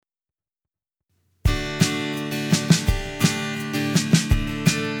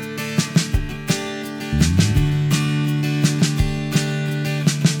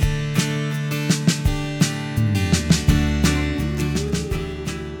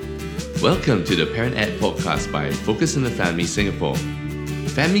Welcome to the Parent Ed podcast by Focus on the Family Singapore.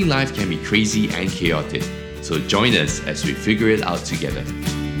 Family life can be crazy and chaotic, so join us as we figure it out together.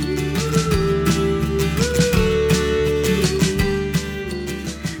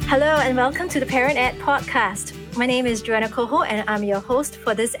 Hello and welcome to the Parent Ed podcast. My name is Joanna Koho and I'm your host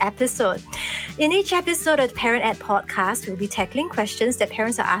for this episode. In each episode of the Parent Ed podcast, we'll be tackling questions that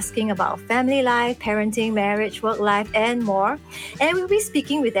parents are asking about family life, parenting, marriage, work life, and more. And we'll be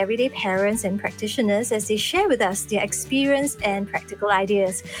speaking with everyday parents and practitioners as they share with us their experience and practical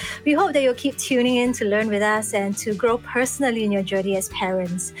ideas. We hope that you'll keep tuning in to learn with us and to grow personally in your journey as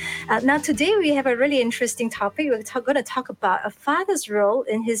parents. Now, today we have a really interesting topic. We're going to talk about a father's role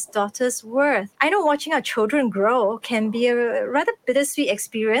in his daughter's worth. I know watching our children grow can be a rather bittersweet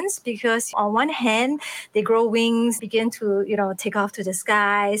experience because on one hand, they grow wings, begin to, take off to the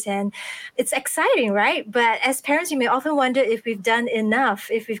skies, and it's exciting, right? But as parents, you may often wonder if we've done enough,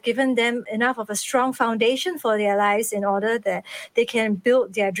 if we've given them enough of a strong foundation for their lives in order that they can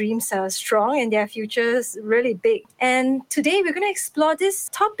build their dreams strong and their futures really big. And today we're going to explore this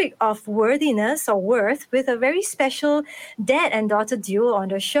topic of worthiness or worth with a very special dad and daughter duo on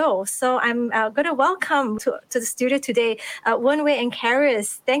the show. So I'm going to welcome to the studio today, Wen Wei and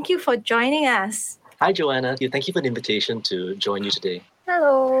Karis. Thank you for joining us. Hi, Joanna. Thank you for the invitation to join you today.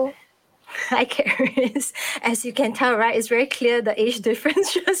 Hello. Hi, Karis. As you can tell, right, it's very clear the age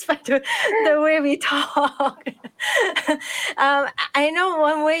difference just by the way we talk. I know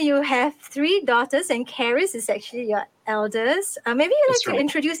Wen Wei, you have 3 daughters, and Karis is actually your eldest. Maybe you'd like to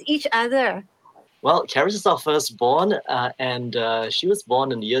introduce each other. Well, Karis is our firstborn, and she was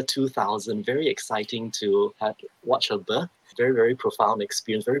born in the year 2000. Very exciting to watch her birth. Very, very profound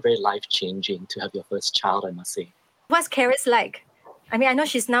experience. Very, very life-changing to have your first child, I must say. What's Karis like? I mean, I know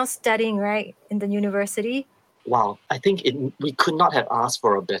she's now studying, right, in the university. Wow. I think we could not have asked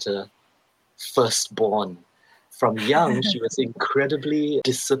for a better firstborn. From young, she was incredibly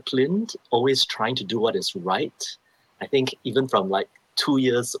disciplined, always trying to do what is right. I think even from 2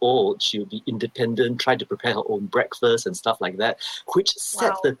 years old, she would be independent, try to prepare her own breakfast and stuff like that, which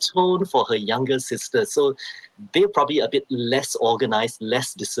set the tone for her younger sister. So they're probably a bit less organized,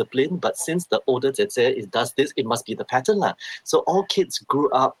 less disciplined, but since the older Zeze does this, it must be the pattern. So all kids grew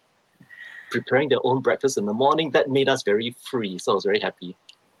up preparing their own breakfast in the morning. That made us very free, so I was very happy.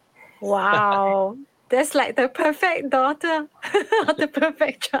 Wow. That's like the perfect daughter, or the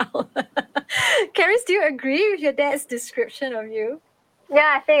perfect child. Karis, do you agree with your dad's description of you?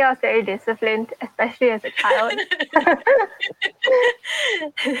 Yeah, I think I was very disciplined, especially as a child.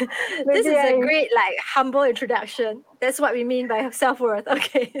 This is a great, humble introduction. That's what we mean by self-worth.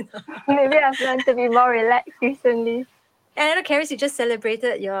 Okay. Maybe I've learned to be more relaxed recently. And I know, Karis, you just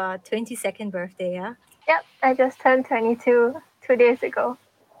celebrated your 22nd birthday, yeah? Yep, I just turned 22 2 days ago.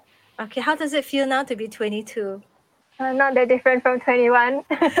 Okay, how does it feel now to be 22? Not that different from 21.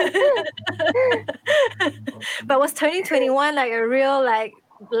 But was turning 21 a real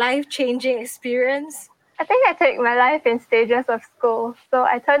life-changing experience? I think I take my life in stages of school. So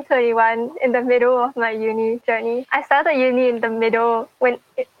I turned 21 in the middle of my uni journey. I started uni in the middle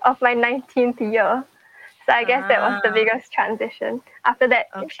of my 19th year. So I guess that was the biggest transition. After that,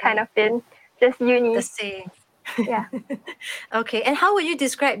 It's kind of been just uni. The same. Yeah. Okay, and how would you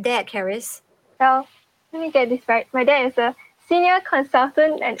describe that, Karis? Well, let me get this right. My dad is a senior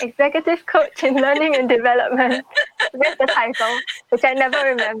consultant and executive coach in learning and development. That's the title, which I never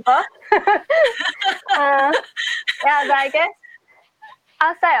remember. But I guess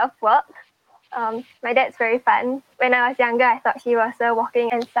outside of work, my dad's very fun. When I was younger, I thought he was a walking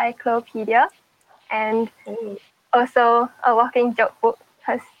encyclopedia and also a walking joke book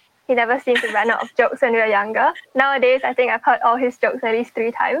because he never seemed to run out of jokes when we were younger. Nowadays, I think I've heard all his jokes at least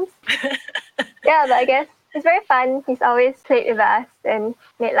 3 times. Yeah, but I guess it's very fun. He's always played with us and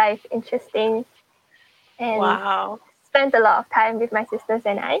made life interesting. And spent a lot of time with my sisters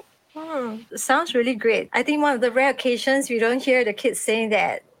and I. Sounds really great. I think one of the rare occasions we don't hear the kids saying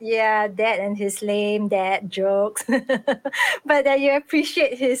that, yeah, dad and his lame dad jokes, but that you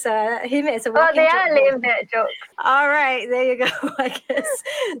appreciate him as a walking they joke. are lame dad jokes. All right, there you go, I guess.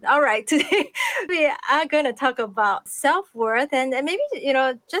 All right, today we are going to talk about self-worth and maybe,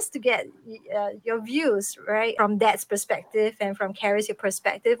 just to get your views, right, from dad's perspective and from Karis' your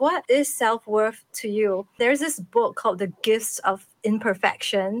perspective. What is self-worth to you? There's this book called The Gifts of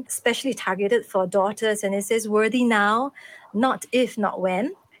Imperfection, especially targeted for daughters, and it says, worthy now, not if, not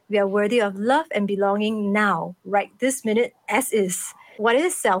when. We are worthy of love and belonging now, right this minute, as is. What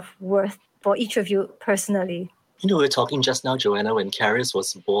is self-worth for each of you personally? We were talking just now, Joanna, when Karis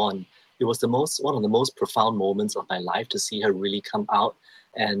was born. It was one of the most profound moments of my life to see her really come out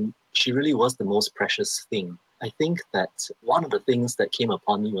and she really was the most precious thing. I think that one of the things that came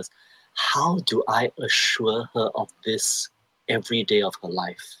upon me was, how do I assure her of this every day of her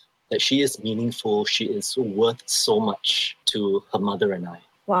life? That she is meaningful, she is worth so much to her mother and I.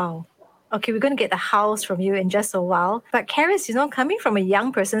 Wow. Okay, we're going to get the house from you in just a while. But Karis, coming from a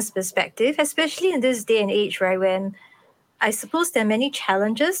young person's perspective, especially in this day and age, right, when I suppose there are many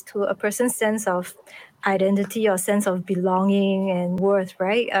challenges to a person's sense of identity or sense of belonging and worth,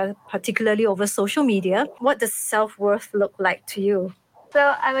 right? Particularly over social media. What does self-worth look like to you?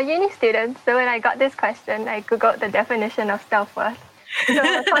 So I'm a uni student, so when I got this question, I googled the definition of self-worth.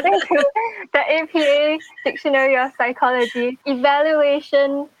 So according to the APA Dictionary of Psychology,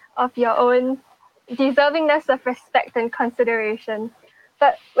 evaluation of your own deservingness of respect and consideration.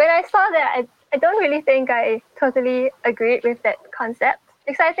 But when I saw that, I don't really think I totally agreed with that concept,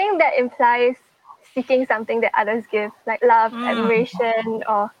 because I think that implies seeking something that others give, like love, admiration,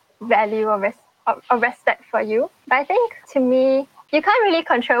 or value or respect for you. But I think, to me, you can't really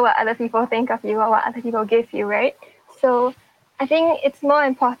control what other people think of you or what other people give you, right? So I think it's more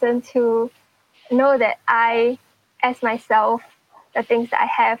important to know that I, as myself, the things that I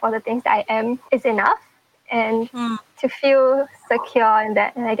have or the things that I am is enough, and to feel secure in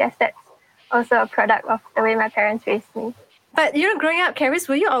that. And I guess that's also a product of the way my parents raised me. But growing up, Karis,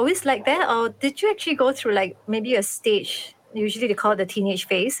 were you always like that, or did you actually go through like maybe a stage? Usually they call it the teenage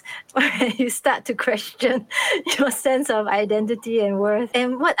phase, where you start to question your sense of identity and worth,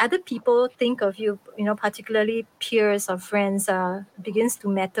 and what other people think of you. Particularly peers or friends, begins to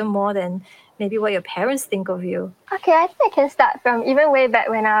matter more than maybe what your parents think of you. Okay, I think I can start from even way back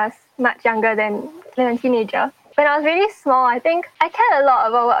when I was much younger than a teenager. When I was really small, I think I cared a lot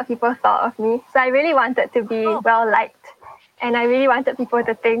about what people thought of me. So I really wanted to be well-liked. And I really wanted people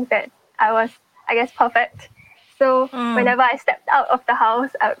to think that I was, I guess, perfect. So whenever I stepped out of the house,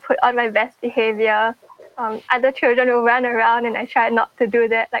 I would put on my best behavior. Other children would run around, and I tried not to do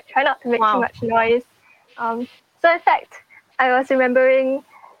that, like try not to make too much noise. So in fact, I was remembering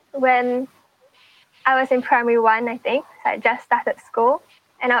when I was in primary 1, I think. So I just started school.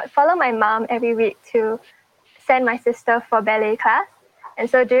 And I would follow my mom every week to send my sister for ballet class. And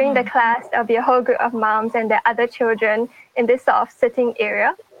so during the class, there'll be a whole group of moms and their other children in this sort of sitting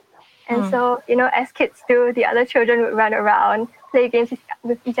area. And so, as kids do, the other children would run around, play games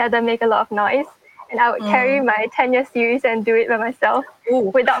with each other, make a lot of noise. And I would carry my 10-year series and do it by myself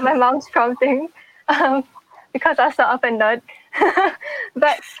without my mom's prompting, because I was sort of a nerd.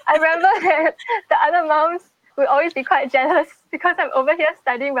 But I remember that the other moms would always be quite jealous because I'm over here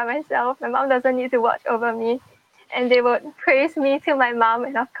studying by myself. My mom doesn't need to watch over me. And they would praise me to my mom,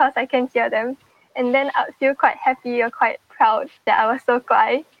 and of course I can hear them. And then I would feel quite happy or quite proud that I was so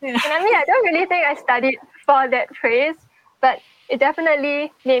quiet. Yeah. And I mean, I don't really think I studied for that praise, but it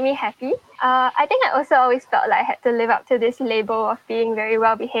definitely made me happy. I think I also always felt like I had to live up to this label of being very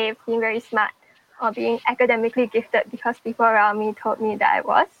well behaved, being very smart, or being academically gifted because people around me told me that I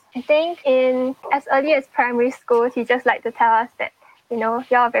was. I think in as early as primary school, teachers like to tell us that,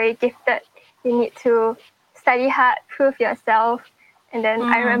 you're very gifted. You need to study hard, prove yourself. And then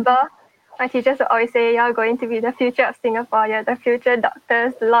I remember my teachers would always say, you're going to be the future of Singapore. You're the future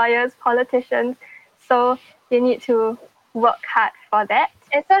doctors, lawyers, politicians. So you need to work hard for that.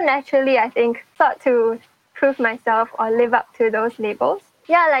 And so naturally, I think, sought to prove myself or live up to those labels.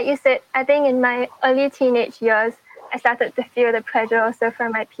 Yeah, like you said, I think in my early teenage years, I started to feel the pressure also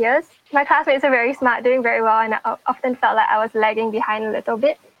from my peers. My classmates are very smart, doing very well, and I often felt like I was lagging behind a little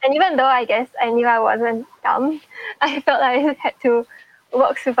bit. And even though I guess I knew I wasn't dumb, I felt like I had to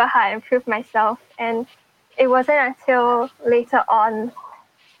work super hard and prove myself. And it wasn't until later on,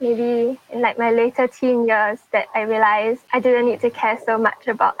 maybe in like my later teen years, that I realized I didn't need to care so much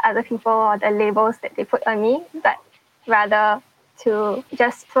about other people or the labels that they put on me, but rather to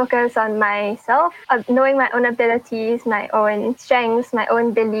just focus on myself, knowing my own abilities, my own strengths, my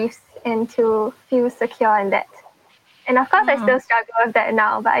own beliefs, and to feel secure in that. And of course, I still struggle with that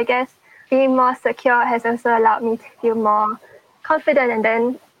now, but I guess being more secure has also allowed me to feel more confident, and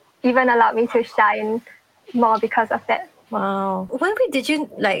then even allowed me to shine more because of that. Wow. When did you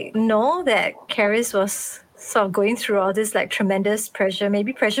know that Karis was sort of going through all this tremendous pressure,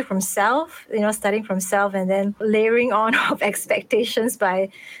 maybe pressure from self, starting from self and then layering on of expectations by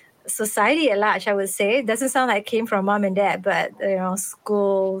society at large, I would say? It doesn't sound like it came from mom and dad, but,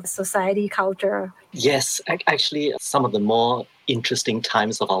 school, society, culture. Yes, actually, some of the more interesting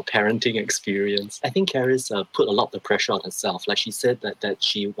times of our parenting experience, I think Karis put a lot of the pressure on herself. Like she said that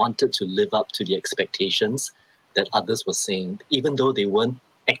she wanted to live up to the expectations that others were saying, even though they weren't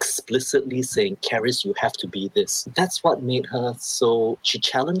explicitly saying, Karis, you have to be this. That's what made her she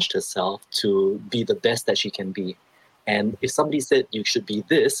challenged herself to be the best that she can be. And if somebody said you should be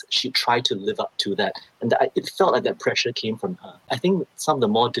this, she tried to live up to that. And it felt like that pressure came from her. I think some of the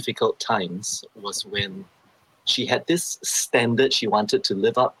more difficult times was when she had this standard she wanted to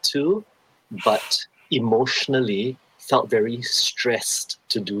live up to, but emotionally felt very stressed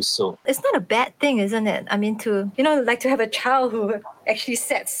to do so. It's not a bad thing, isn't it? I mean, to have a child who actually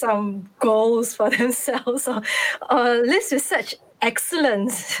sets some goals for themselves or lives with such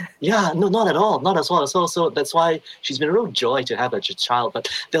excellence. Yeah, no, not at all. Not at all. So that's why she's been a real joy to have a child. But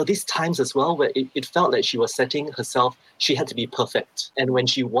there were these times as well where it felt like she was setting herself, she had to be perfect. And when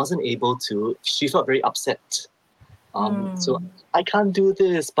she wasn't able to, she felt very upset. So I can't do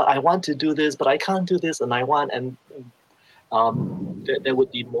this, but I want to do this, but I can't do this, and I want. And there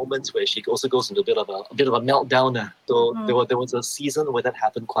would be moments where she also goes into a bit of a meltdown. So there was a season where that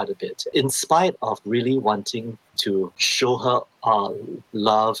happened quite a bit. In spite of really wanting to show her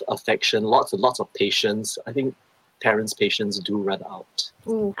love, affection, lots and lots of patience, I think parents' patience do run out.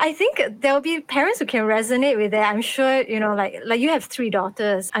 I think there will be parents who can resonate with that. I'm sure, like you have 3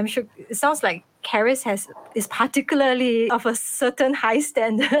 daughters. I'm sure it sounds like Karis is particularly of a certain high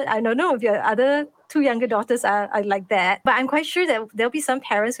standard. I don't know if your other 2 younger daughters are like that, but I'm quite sure that there'll be some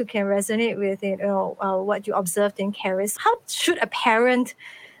parents who can resonate with what you observed in Karis. How should a parent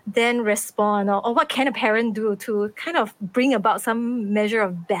then respond, or what can a parent do to kind of bring about some measure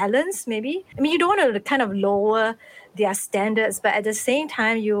of balance, maybe? I mean, you don't want to kind of lower their standards, but at the same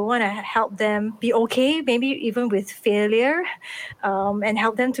time, you want to help them be okay, maybe even with failure, and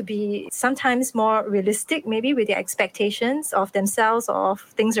help them to be sometimes more realistic, maybe with their expectations of themselves or of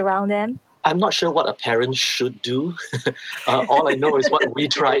things around them. I'm not sure what a parent should do. All I know is what we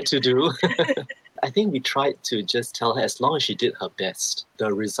try to do. I think we tried to just tell her as long as she did her best,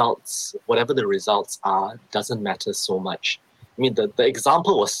 the results, whatever the results are, doesn't matter so much. I mean, the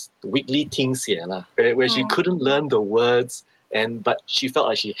example was weekly 听写, where she couldn't learn the words, but she felt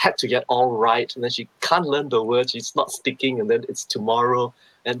like she had to get all right, and then she can't learn the words, she's not sticking, and then it's tomorrow,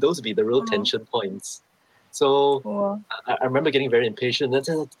 and those would be the real tension points. So I remember getting very impatient and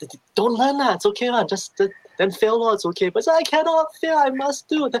saying, don't learn that, it's okay, just then fail, it's okay. But I cannot fail, I must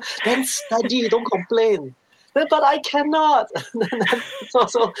do. Then study, don't complain. But I cannot.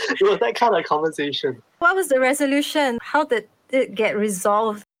 So it was that kind of conversation. What was the resolution? How did it get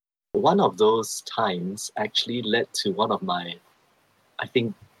resolved? One of those times actually led to one of my, I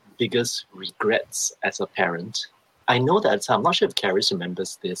think, biggest regrets as a parent. I know that I'm not sure if Karis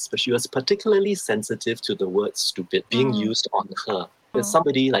remembers this, but she was particularly sensitive to the word stupid being used on her.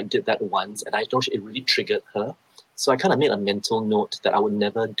 Somebody did that once, and I know it really triggered her. So I kind of made a mental note that I would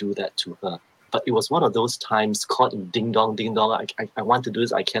never do that to her. But it was one of those times caught in ding dong, I want to do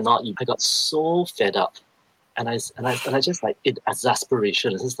this, I cannot. I got so fed up. And I just it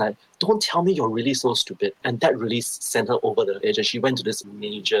exasperation. It's just like, don't tell me you're really so stupid. And that really sent her over the edge. And she went to this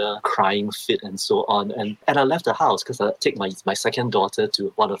major crying fit and so on. And I left the house because I take my second daughter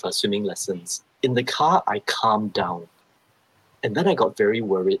to one of her swimming lessons. In the car, I calmed down. And then I got very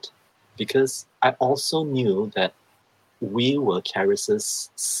worried because I also knew that we were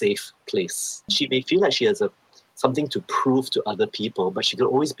Karis's safe place. She may feel like she has something to prove to other people, but she could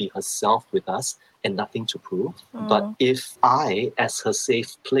always be herself with us and nothing to prove. But if I, as her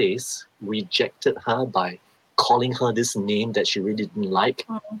safe place, rejected her by calling her this name that she really didn't like,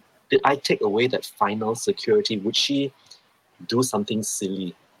 did I take away that final security? Would she do something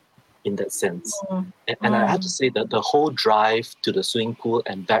silly in that sense? And I have to say that the whole drive to the swimming pool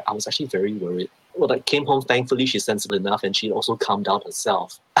and back, I was actually very worried. Well, I came home, thankfully, she's sensible enough and she also calmed down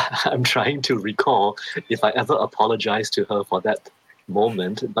herself. I'm trying to recall if I ever apologized to her for that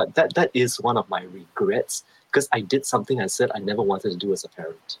moment, but that is one of my regrets because I did something I said I never wanted to do as a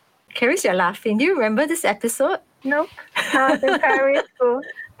parent. Karis, you're laughing. Do you remember this episode? Nope. I was in primary school.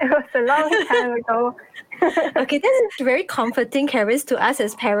 It was a long time ago. Okay, this is very comforting, Karis, to us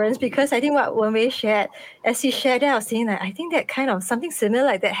as parents, because I think what Wenwei shared, as he shared it, I was saying that I think that kind of something similar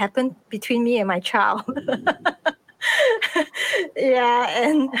like that happened between me and my child. Yeah,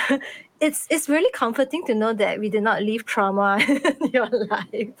 and it's really comforting to know that we did not leave trauma in your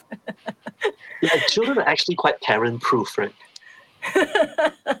life. Yeah, children are actually quite parent-proof, right?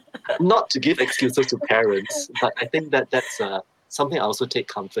 Not to give excuses to parents, but I think that's something I also take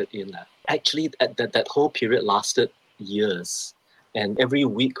comfort in. Actually, that whole period lasted years. And every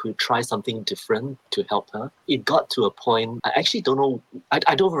week we try something different to help her. It got to a point, I actually don't know,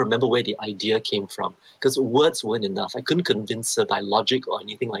 I don't remember where the idea came from because words weren't enough. I couldn't convince her by logic or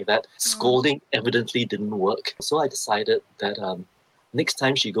anything like that. Scolding evidently didn't work. So I decided that next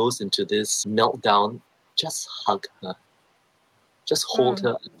time she goes into this meltdown, just hug her. Just hold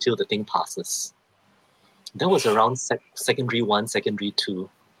her until the thing passes. That was around secondary 1, secondary 2,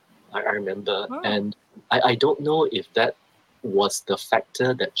 I remember. And I don't know if that was the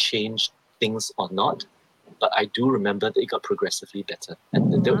factor that changed things or not, but I do remember that it got progressively better.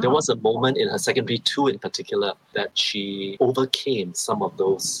 And there was a moment in her secondary 2 in particular that she overcame some of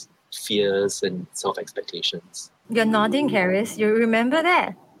those fears and self-expectations. You're nodding, Harris. You remember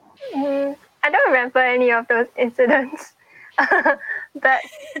that? I don't remember any of those incidents. But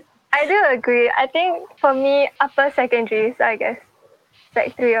I do agree. I think for me, upper secondary, so I guess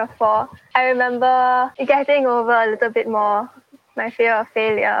like 3 or 4, I remember getting over a little bit more my fear of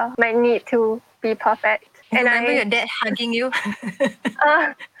failure, my need to be perfect. You remember your dad hugging you?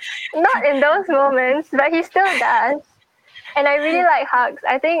 Not in those moments, but he still does. And I really like hugs.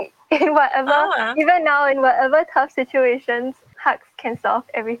 I think in whatever, even now in whatever tough situations, hugs can solve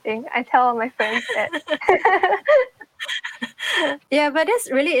everything. I tell all my friends that. Yeah, but that's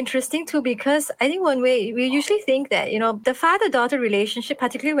really interesting too, because I think one way we usually think that, the father-daughter relationship,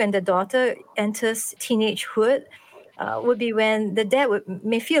 particularly when the daughter enters teenagehood, would be when the dad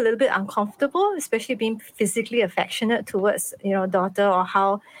may feel a little bit uncomfortable, especially being physically affectionate towards, daughter, or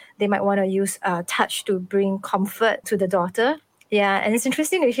how they might want to use touch to bring comfort to the daughter. Yeah, and it's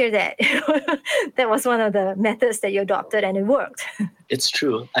interesting to hear that that was one of the methods that you adopted and it worked. It's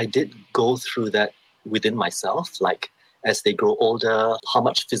true. I did go through that within myself, like as they grow older, how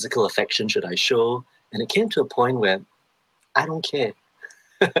much physical affection should I show? And it came to a point where I don't care.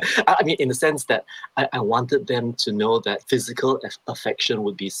 I mean, in the sense that I wanted them to know that physical affection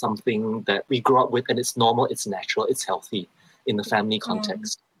would be something that we grow up with, and it's normal, it's natural, it's healthy in the family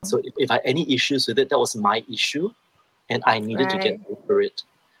context. So if I had any issues with it, that was my issue, and I needed to get over it.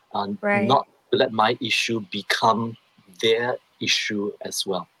 Not to let my issue become their issue as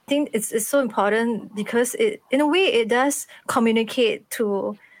well. I think it's so important because in a way it does communicate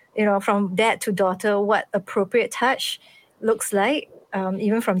to, from dad to daughter what appropriate touch looks like,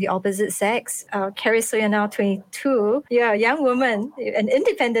 even from the opposite sex. Carrie, so you're now 22. You're a young woman, an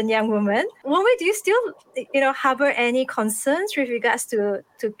independent young woman. One way, do you still, harbor any concerns with regards to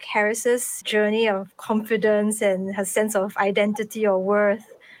Carrie's journey of confidence and her sense of identity or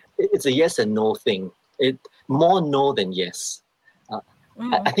worth? It's a yes and no thing. More no than yes.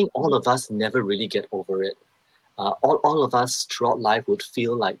 I think all of us never really get over it. All of us throughout life would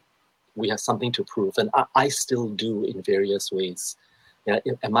feel like we have something to prove, and I still do in various ways.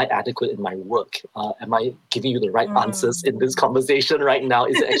 Am I adequate in my work? Am I giving you the right answers in this conversation right now?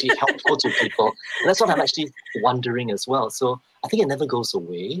 Is it actually helpful to people? And that's what I'm actually wondering as well. So I think it never goes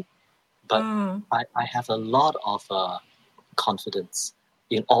away, but I have a lot of confidence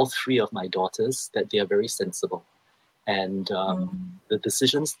in all 3 of my daughters that they are very sensible. And the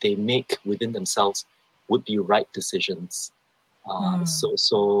decisions they make within themselves would be right decisions.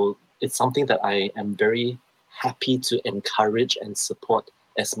 So it's something that I am very happy to encourage and support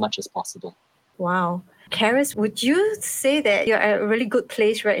as much as possible. Wow. Karis, would you say that you're at a really good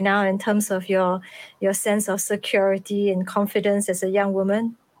place right now in terms of your sense of security and confidence as a young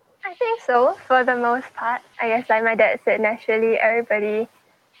woman? I think so, for the most part. I guess like my dad said, naturally everybody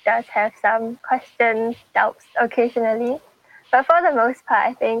does have some questions, doubts occasionally. But for the most part,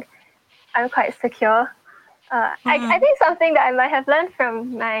 I think I'm quite secure. I think something that I might have learned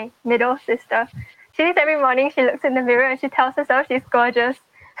from my middle sister. She says every morning she looks in the mirror and she tells herself she's gorgeous.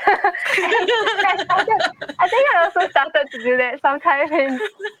 I think I also started to do that sometime in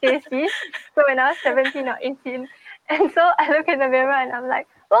JC. So when I was 17 or 18. And so I look in the mirror and I'm like,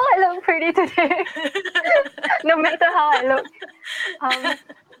 oh, I look pretty today. No matter how I look.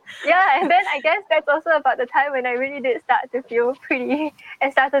 Yeah, and then I guess that's also about the time when I really did start to feel pretty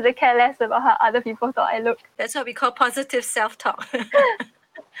and started to care less about how other people thought I looked. That's what we call positive self-talk.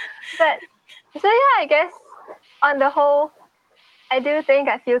 But so yeah, I guess on the whole, I do think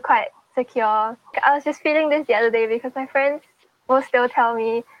I feel quite secure. I was just feeling this the other day because my friends will still tell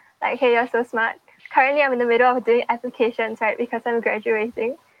me like, hey, you're so smart. Currently, I'm in the middle of doing applications, right, because I'm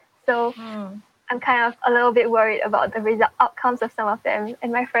graduating. So I'm kind of a little bit worried about the outcomes of some of them.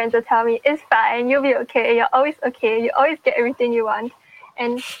 And my friends will tell me, it's fine, you'll be okay, you're always okay, you always get everything you want.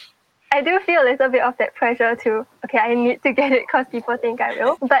 And I do feel a little bit of that pressure to, okay, I need to get it because people think I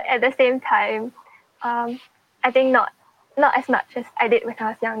will. But at the same time, I think not as much as I did when I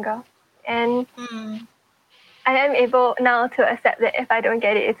was younger. And I am able now to accept that if I don't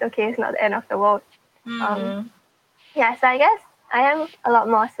get it, it's okay, it's not the end of the world. Yeah, so I guess I am a lot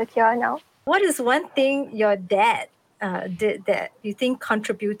more secure now. What is one thing your dad did that you think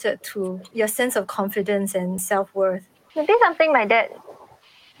contributed to your sense of confidence and self-worth? Maybe something my dad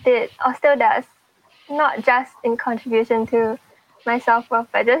did or still does, not just in contribution to my self-worth,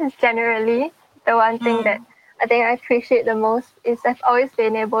 but just generally, the one thing that I think I appreciate the most is I've always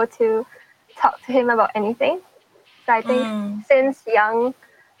been able to talk to him about anything. So I think since young,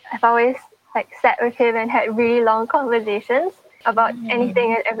 I've always sat with him and had really long conversations about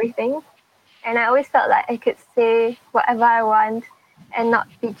anything and everything. And I always felt like I could say whatever I want and not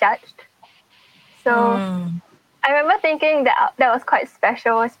be judged. So I remember thinking that was quite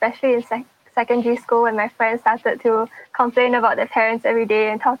special, especially in secondary school when my friends started to complain about their parents every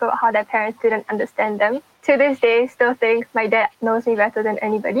day and talk about how their parents didn't understand them. To this day, still think my dad knows me better than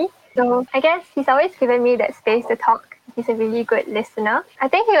anybody. So I guess he's always given me that space to talk. He's a really good listener. I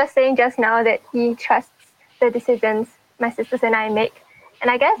think he was saying just now that he trusts the decisions my sisters and I make. And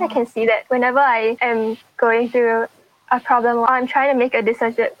I guess I can see that whenever I am going through a problem or I'm trying to make a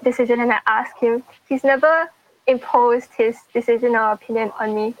decision and I ask him, he's never imposed his decision or opinion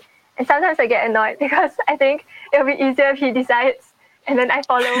on me. And sometimes I get annoyed because I think it'll be easier if he decides and then I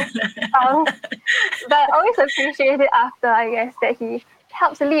follow. But I always appreciate it after, I guess, that he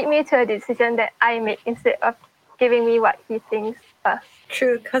helps lead me to a decision that I make instead of giving me what he thinks first.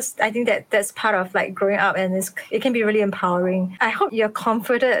 True, because I think that's part of growing up, and it can be really empowering. I hope you're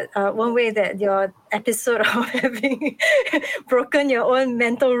comforted one way that your episode of having broken your own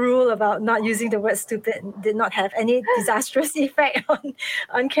mental rule about not using the word stupid did not have any disastrous effect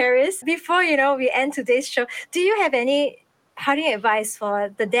on Charis. Before we end today's show, do you have any parting advice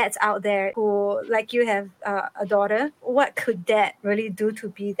for the dads out there who, like you, have a daughter? What could dad really do to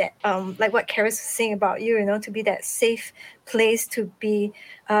be that, like what Charis was saying about you, to be that safe place, to be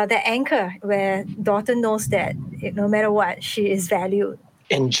that anchor where daughter knows that no matter what, she is valued?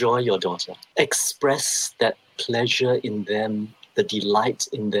 Enjoy your daughter. Express that pleasure in them, the delight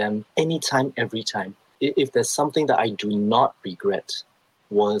in them, anytime, every time. If there's something that I do not regret,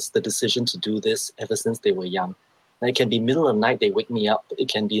 was the decision to do this ever since they were young. It can be middle of the night, they wake me up. It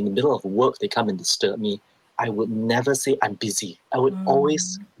can be in the middle of work, they come and disturb me. I would never say I'm busy. I would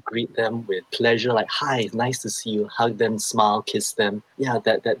always greet them with pleasure, like, hi, nice to see you, hug them, smile, kiss them. Yeah,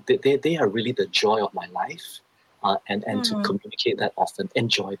 they are really the joy of my life. And to communicate that often,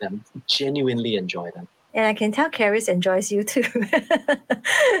 enjoy them, genuinely enjoy them. And I can tell Charis enjoys you too.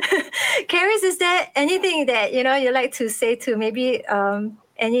 Charis, is there anything that you like to say to maybe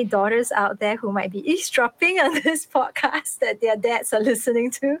any daughters out there who might be eavesdropping on this podcast that their dads are listening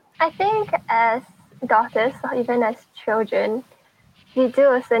to? I think as daughters or even as children, we do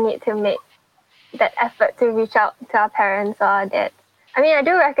also need to make that effort to reach out to our parents or our dads. I mean, I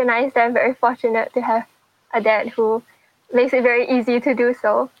do recognize that I'm very fortunate to have a dad who makes it very easy to do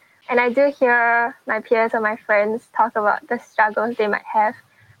so. And I do hear my peers or my friends talk about the struggles they might have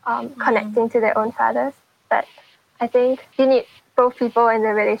connecting to their own fathers. But I think you need both people in the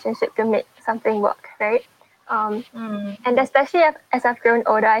relationship to make something work, right? And especially as I've grown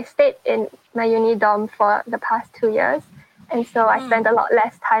older, I stayed in my uni dorm for the past 2 years. And so I spend a lot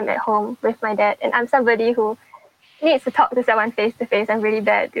less time at home with my dad. And I'm somebody who needs to talk to someone face to face. I'm really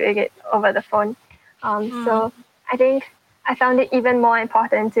bad at doing it over the phone. So I think I found it even more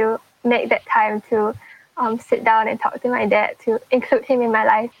important to make that time to sit down and talk to my dad, to include him in my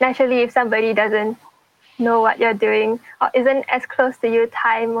life. Naturally, if somebody doesn't know what you're doing or isn't as close to you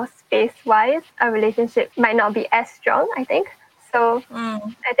time or space-wise, a relationship might not be as strong, I think. So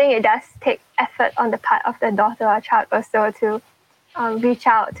I think it does take effort on the part of the daughter or child also to reach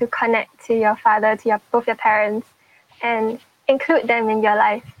out, to connect to your father, to both your parents, and include them in your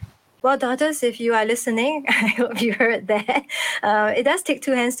life. Well, daughters, if you are listening, I hope you heard that. It does take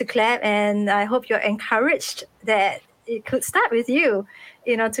two hands to clap, and I hope you're encouraged that it could start with you,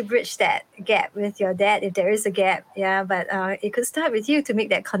 to bridge that gap with your dad, if there is a gap. Yeah, but it could start with you to make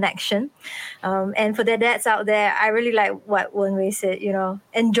that connection. And for the dads out there, I really like what Wen-Wei said,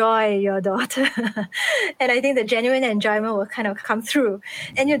 enjoy your daughter. And I think the genuine enjoyment will kind of come through.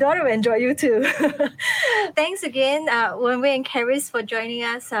 And your daughter will enjoy you too. Thanks again, Wen-Wei and Charis, for joining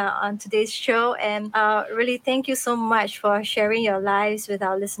us on today's show. And really thank you so much for sharing your lives with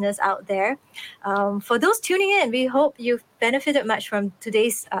our listeners out there. For those tuning in, we hope you've benefited much from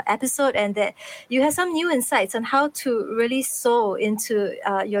today's episode and that you have some new insights on how to really sow into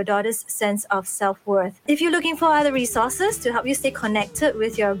your daughter's sense of self-worth. If you're looking for other resources to help you stay connected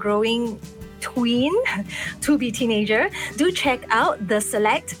with your growing tween, to-be teenager, do check out The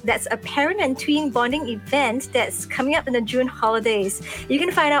Select. That's a parent and tween bonding event that's coming up in the June holidays. You can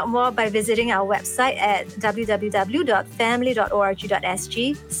find out more by visiting our website at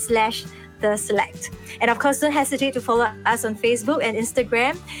www.family.org.sg/The the select. And of course, don't hesitate to follow us on Facebook and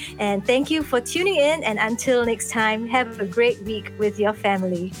Instagram. And thank you for tuning in. And until next time, have a great week with your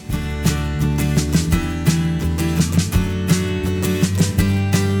family.